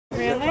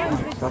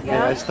Okay,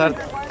 I start.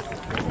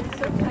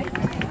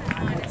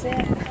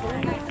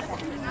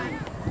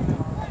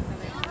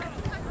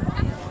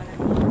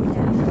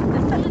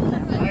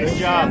 Good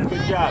job,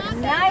 good job.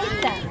 Nice.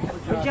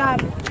 Good job.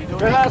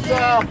 Good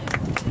hustle.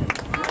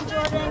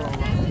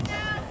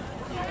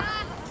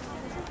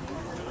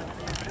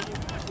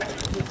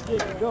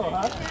 Go,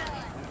 huh?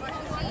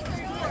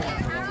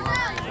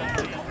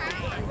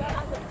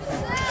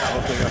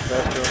 Okay, got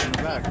faster in the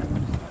back.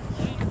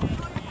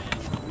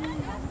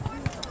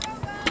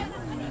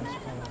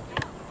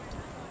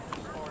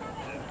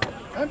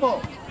 Tempo.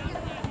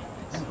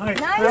 Nice.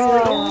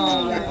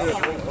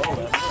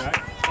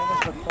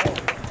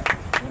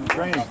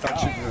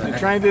 The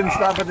train didn't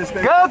stop at the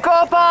station. Go,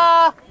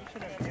 Copa!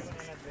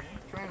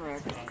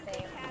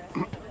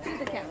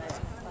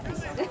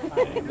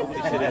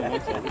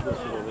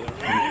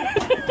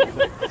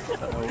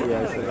 Yeah,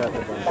 I forgot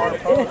about that.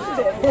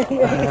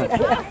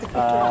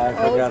 I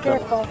forgot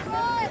that.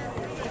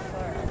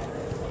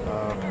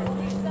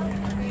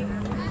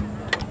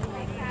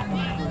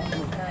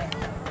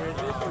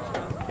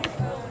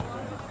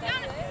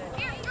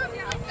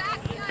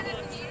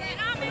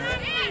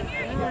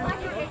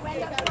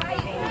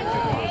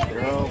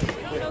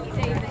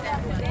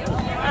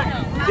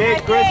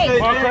 Kristen.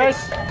 Come on, Chris.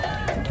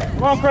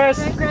 Come on, Chris.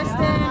 You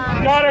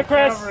got her,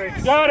 Chris.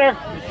 You got her.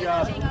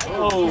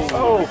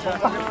 Oh.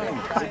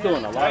 You're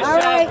doing a lot. All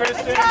right.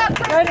 Kristen.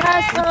 Good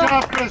hustle. Good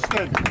job,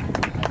 Kristen.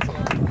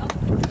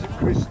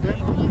 Kristen.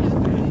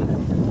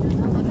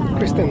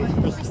 Kristen.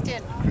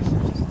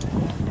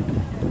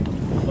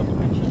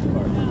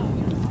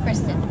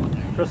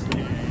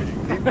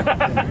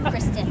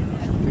 Kristen.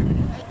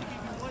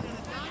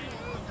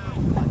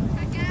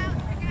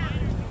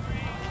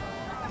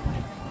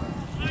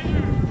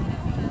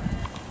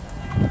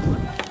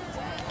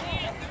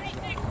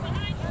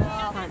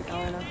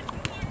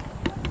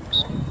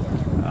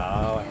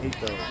 Oh, I hate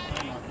those.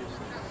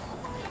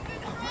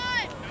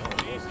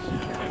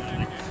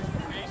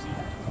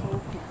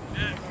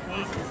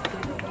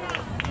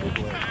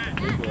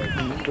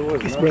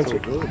 He's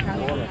Brunswick.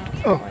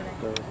 Oh.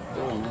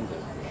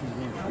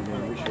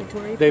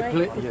 They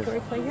play. Yes.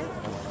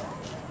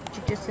 Did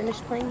you just finish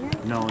playing here?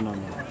 No.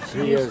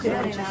 3 years ago.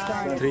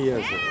 3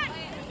 years ago.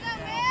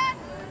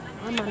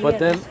 But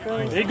then.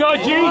 There you go,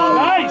 G.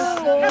 Nice.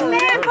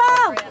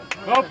 Sample!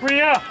 Go,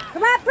 Priya.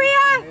 Come on,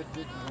 Priya!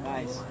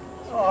 Nice.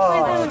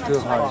 Oh, too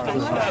hard.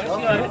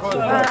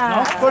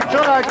 Good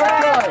try, good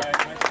try.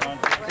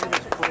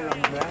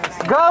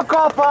 Go,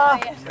 Copa!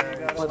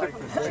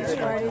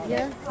 Started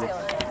here?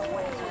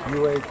 You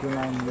wait till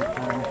I'm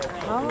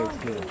wait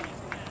here.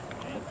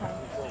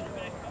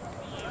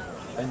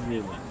 And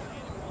really.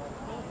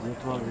 It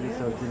was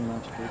researching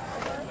much good.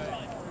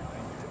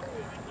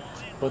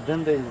 But then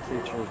they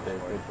teachers they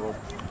brought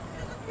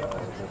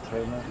the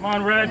trainer. Come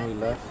on, Red. And we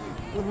left.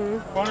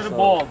 Front of the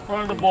ball.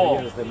 Front of the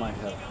ball. Years they might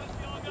have.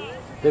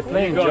 They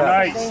play in Go, jazz.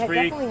 nice. They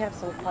Free. definitely have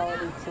some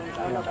quality teams. I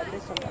don't know about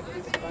this one, but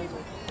these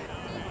Brunswick.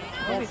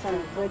 They have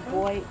some good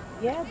boy.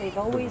 Yeah, they've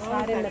always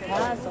had in the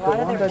past. A lot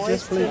of their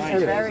boys teams are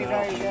very,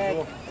 very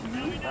good.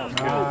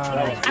 I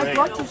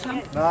brought you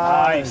some.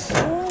 Nice.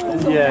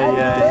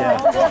 Yeah.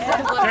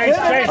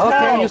 Chase,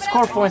 Okay, you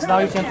score points now.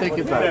 You can take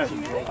it back.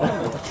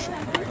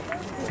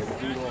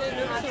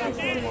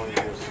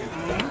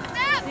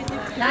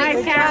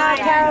 Nice,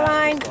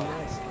 Caroline.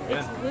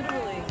 It's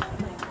literally.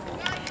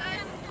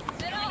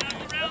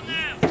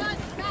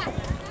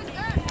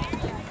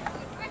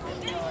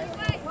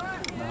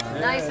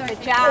 Nice,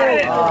 good job.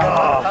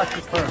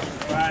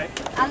 Right.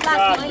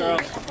 Unlucky.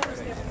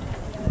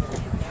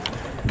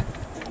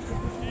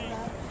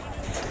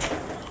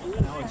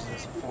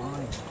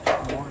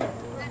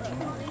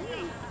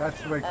 That's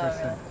the way,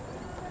 Kristen.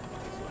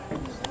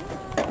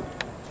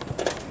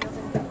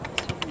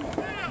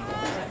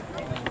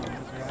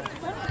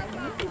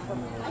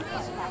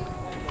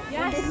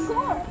 Yes,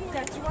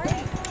 that's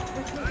right.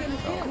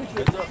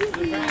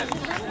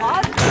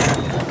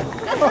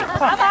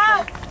 Come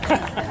out.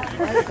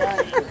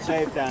 Good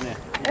save down there.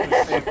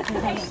 That's it.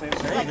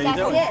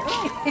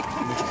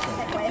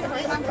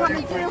 I'm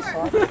coming through.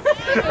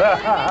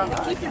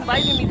 Keep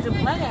inviting me to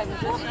play and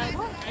just like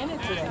in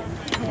it today.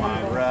 Come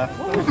on, ref.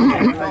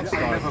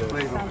 Never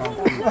played with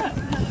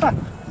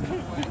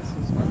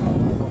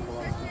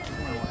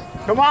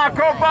Come on,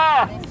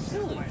 Copa!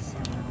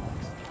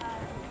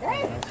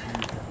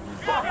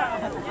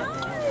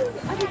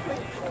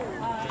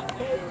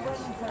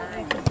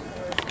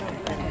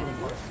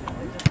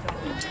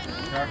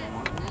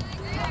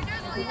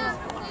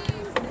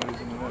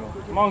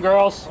 Come on,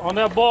 girls. On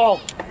that ball.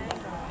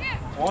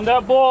 On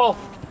that ball.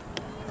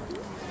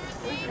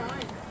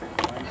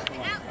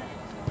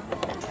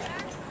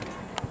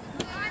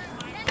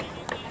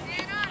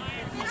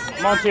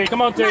 Come on, T.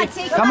 Come on, T.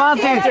 Come on,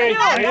 T. There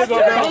you go,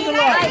 girl.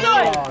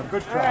 Oh,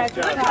 good try.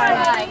 Good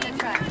try. Good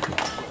try.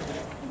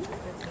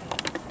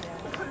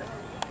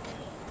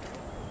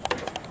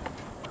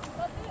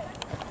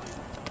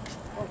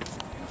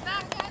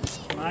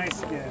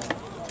 Nice game.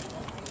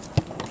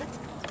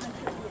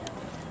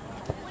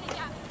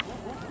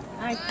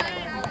 Nice.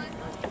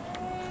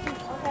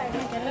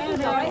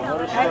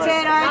 That's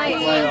it,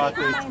 Archie.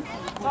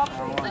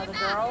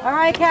 All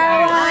right,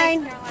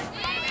 Caroline.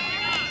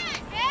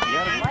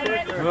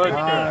 Good.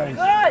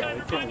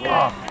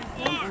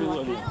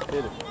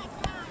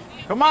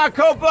 Come on,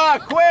 Copa,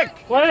 quick!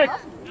 Quick!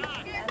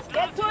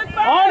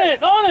 On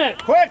it!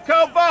 Quick,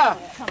 Copa!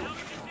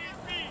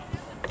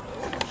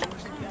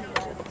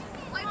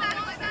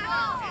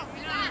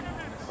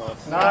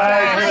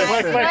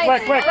 Nice!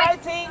 Quick!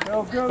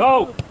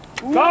 Go!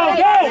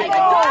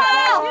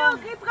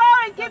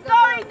 Keep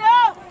going,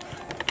 no!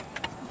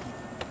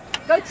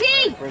 Go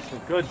team!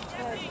 Good.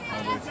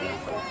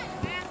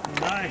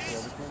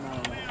 Nice.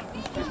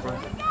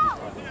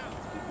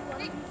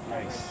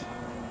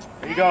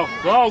 There you go.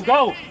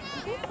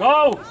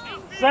 Go!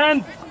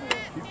 Send!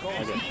 It's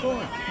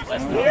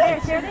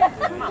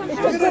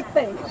a good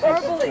thing.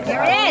 Verbally.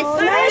 There it is!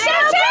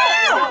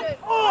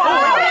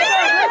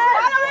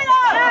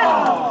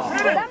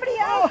 Somebody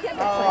else get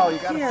the Oh, you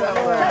gotta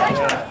settle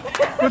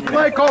that. Good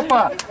play,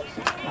 Copa!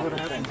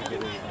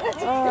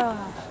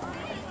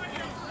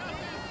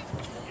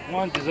 Come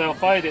on, Giselle,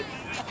 fight it.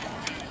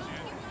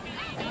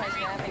 I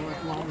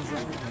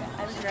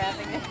was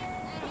grabbing it.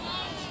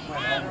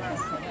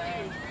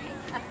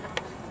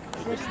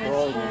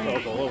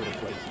 All over the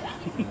place.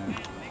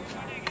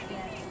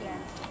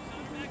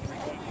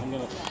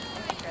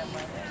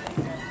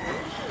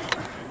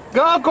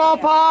 Go,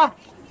 Copa!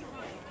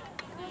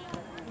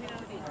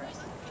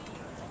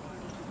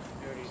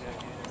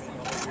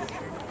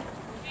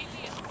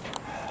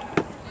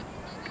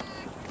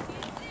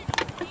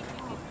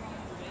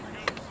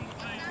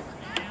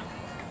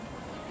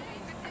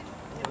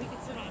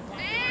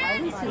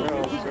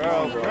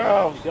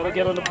 Girls. Gotta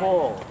get on the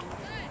pole.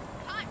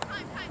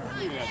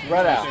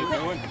 Spread out.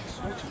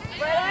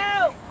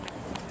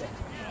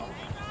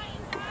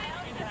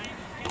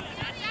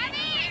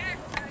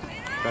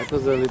 That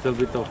was a little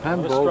bit of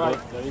handball,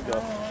 but There you go.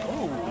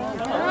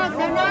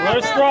 Let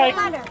it strike.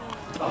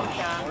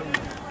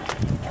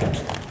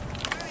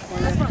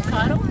 That's from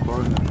Cotto?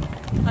 corner.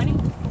 Honey?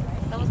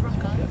 That was from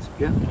Cotto?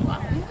 Yeah.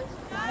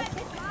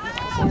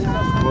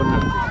 Corner.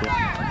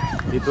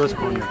 Yeah. It was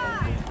corner.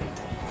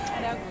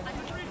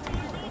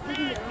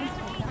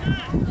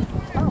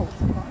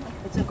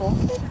 It's a goal.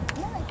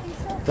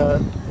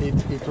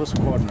 It was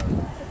corner.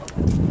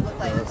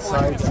 The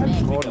sides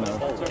and corner.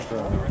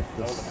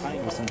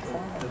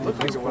 It looks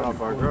like it went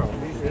off our girl.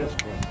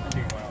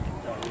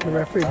 The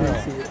referee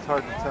didn't see it. It's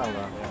hard to tell.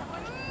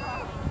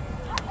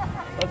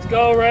 Let's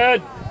go,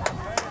 Red.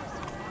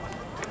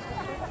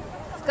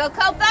 Let's go,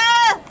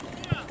 Copa!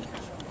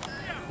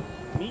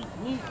 Meet.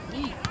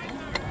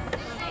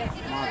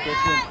 Come on,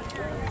 Kristen.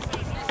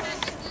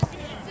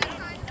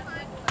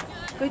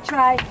 Good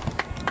try.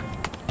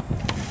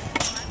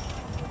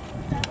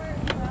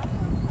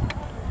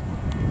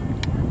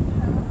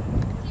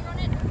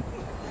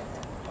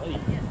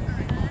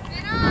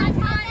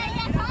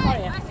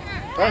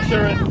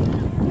 Pressure it.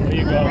 There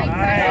you go.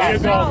 There you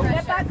go.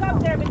 Get back up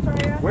there,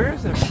 Victoria. Where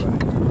is everybody?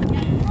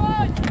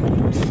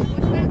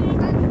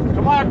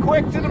 Come on,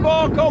 quick to the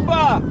ball,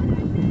 Copa!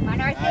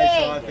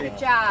 Monarchy, good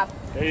job.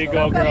 There you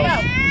go,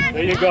 girls.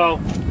 There you go.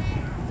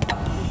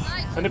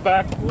 Send it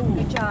back.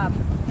 Good job.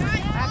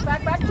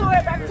 Back to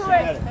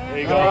it. There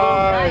you go.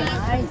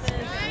 Nice.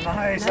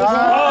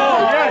 Oh,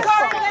 yes.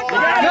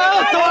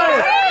 Go, Tori!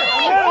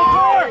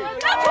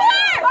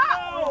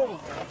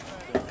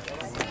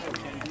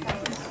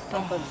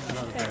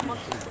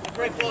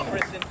 Great ball,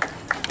 Kristen.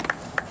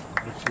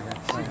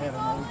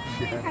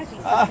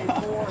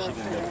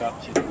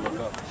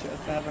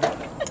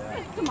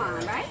 Come on,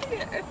 right?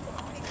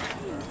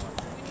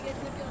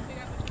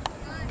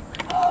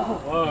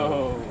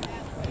 Whoa.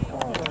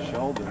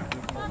 Shoulder.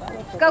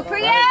 Let's go,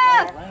 Priya!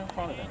 Right in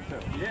front of them,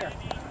 too. Yeah.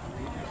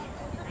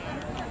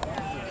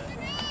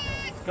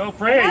 Go,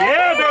 Pri.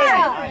 Yeah,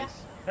 baby.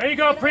 There you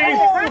go, Pri. Hit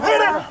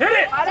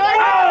it.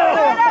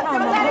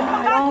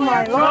 Oh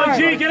my Come on, Lord.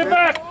 G, get it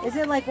back. Is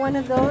it like one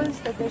of those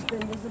that there's the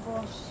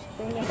invisible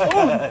thing?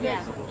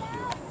 Yeah.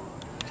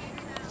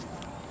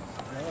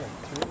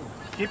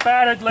 Keep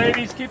at it,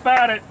 ladies. Keep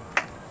at it.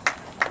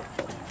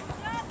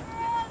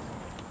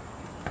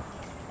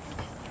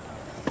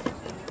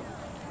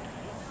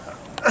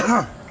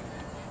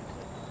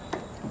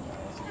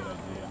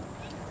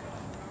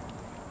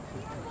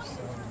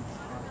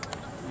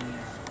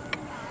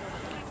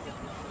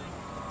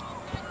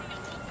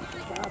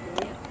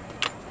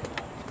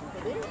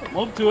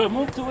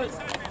 Move to it.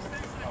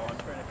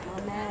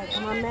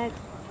 Come on, Meg.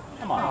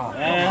 Come on,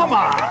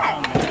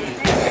 man.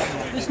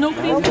 There's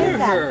nobody What was near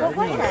that? her. What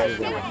was that?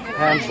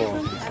 Handball.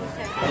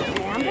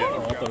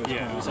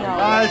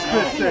 Nice,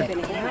 Kristen.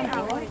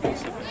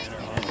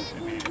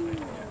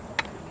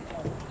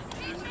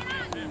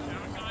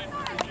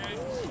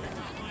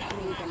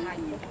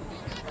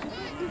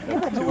 Yeah,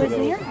 but who was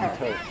near her?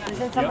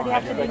 Doesn't somebody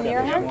have to be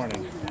near her?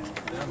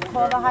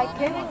 Call the high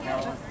kick?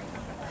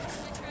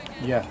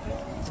 Yeah.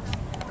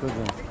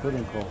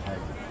 Couldn't call high.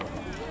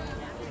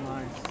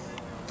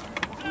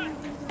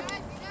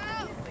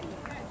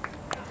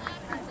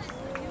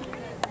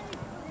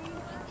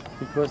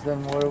 Because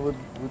then where would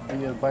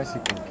be a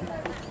bicycle kick?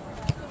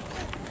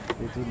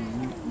 It would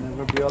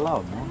never be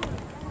allowed, no?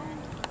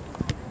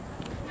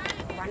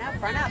 Run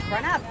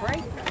up,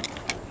 right?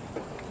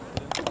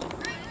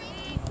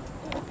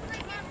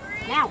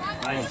 Now.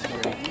 Nice.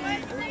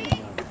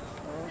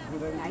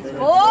 Nice. Go,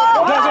 Oh,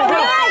 go, go.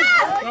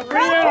 nice! Go,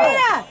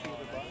 Priya.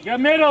 You got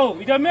middle.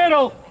 You got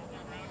middle.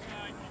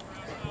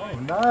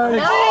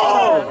 Nice!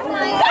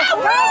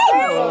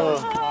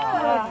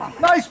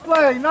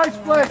 Nice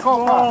play,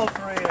 Copa.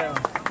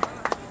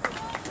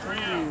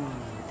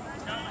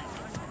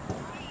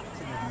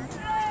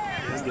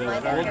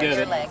 We'll get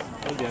it. Leg.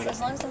 We'll get So it. as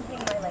long as I'm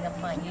hitting my leg, I'm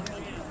fine. You need to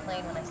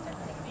complain when I start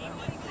hitting you.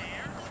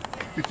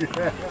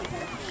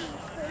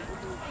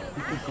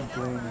 You can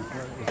complain as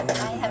long I as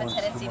you have a want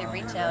tendency to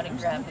reach out and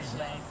grab his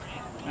leg.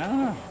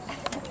 Ah.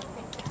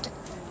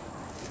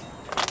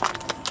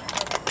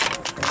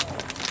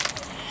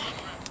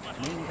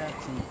 Maybe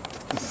that's it.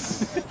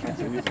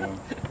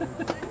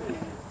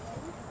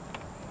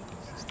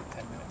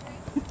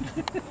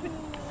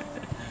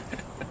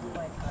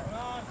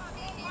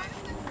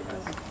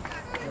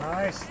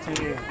 Nice,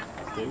 team.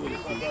 Stay with it,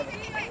 Steve.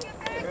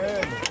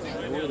 Good.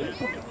 Stay with it.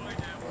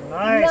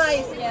 Nice.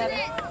 Nice,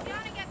 Gabby.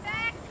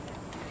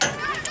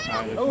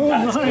 Oh,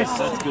 that's nice. Good.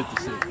 That's good to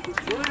see.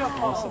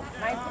 Awesome.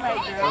 Nice play,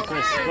 girl. Go,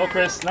 Chris. Go,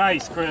 Chris.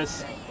 Nice, Chris.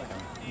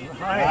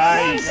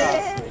 Nice.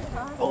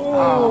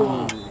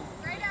 Oh.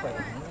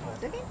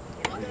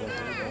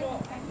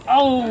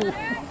 Oh.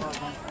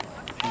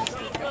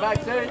 Back,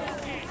 sir.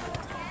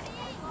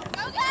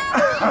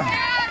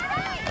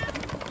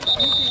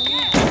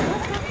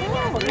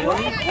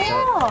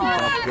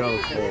 That girl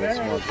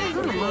falls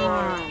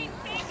once.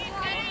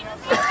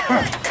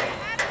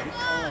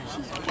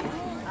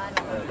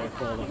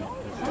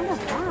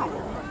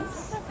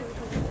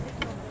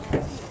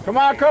 Come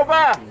on,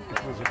 Copa.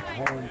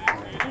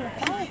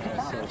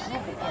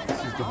 This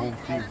is the home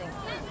team.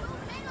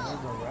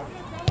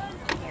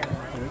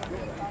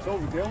 It's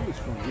over there always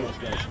from these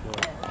guys score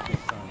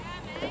this time.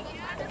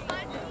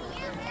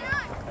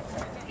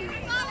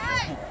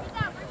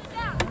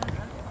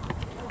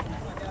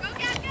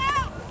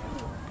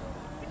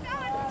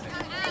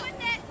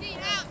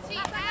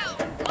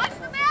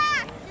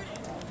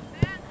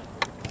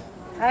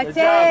 That's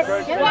it.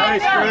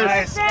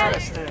 Nice,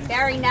 Chris.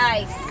 Very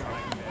nice.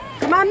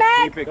 Come on,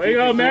 Meg. There you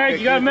go, Meg.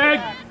 You got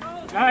Meg.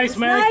 Nice,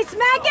 Meg. Nice,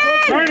 Megan.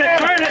 Turn it,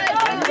 turn it.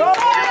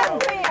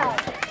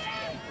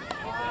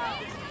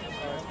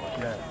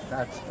 Yeah,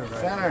 that's the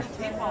right. Center.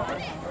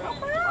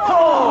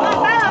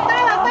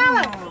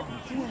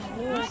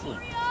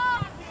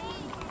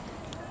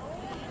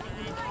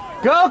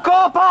 Go,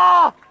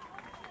 Copa!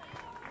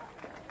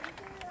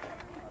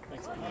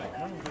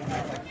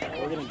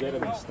 We're going to get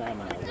him in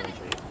stamina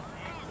eventually.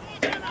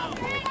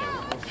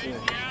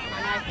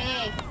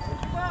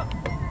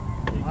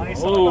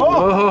 Oh!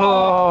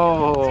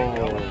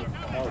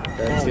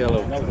 That's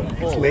yellow.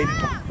 It's late.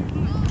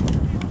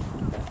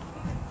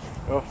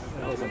 Oh.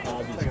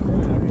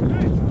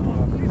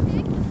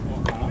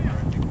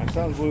 My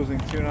son's losing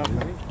 2-0.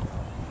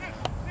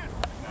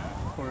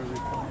 Where are they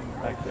playing?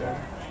 Back there.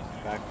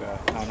 Back there.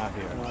 No, not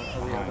here.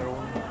 The other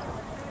one.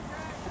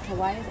 So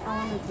why is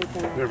Ellen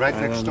taking They're right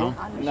next door?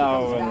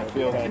 No, in the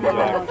field. No,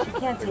 she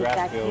can't take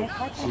that. Can't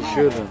touch She her.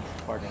 shouldn't.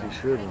 She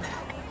shouldn't.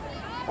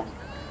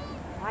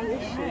 Why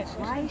is she?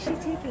 Why is she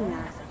taking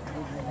that?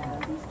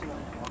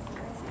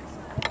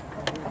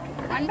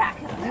 One back.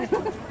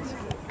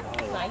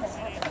 Nice.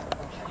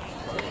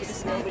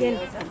 Megan.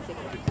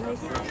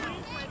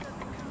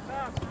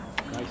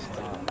 Nice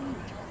stop.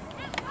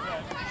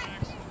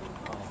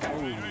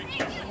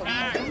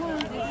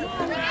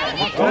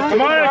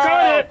 Come on, it's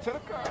on it!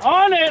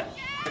 On it!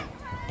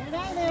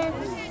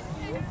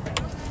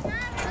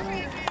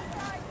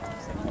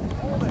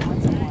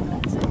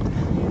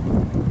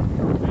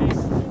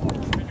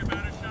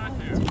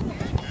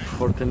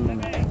 For 10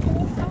 minutes.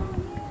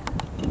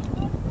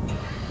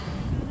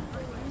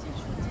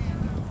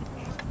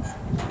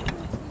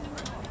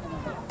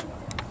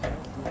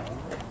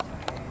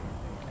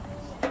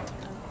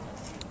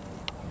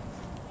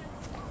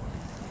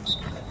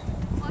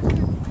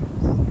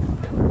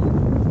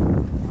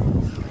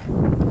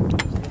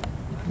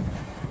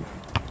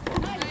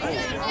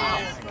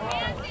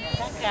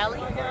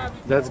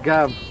 That's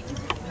Gab.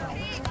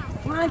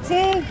 Come on,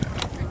 team.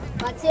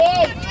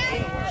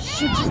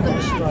 Shoot, she's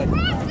gonna shoot.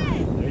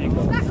 There you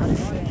go.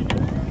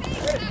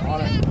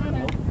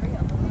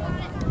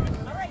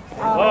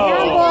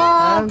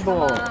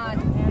 Handball.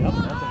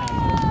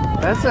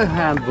 That's a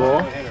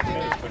handball.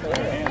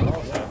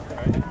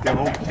 Their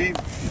home team.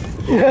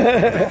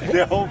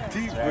 Their home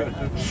team.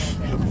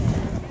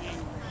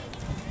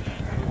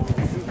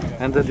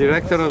 And the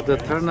director of the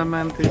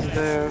tournament is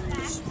there.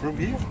 From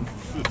here?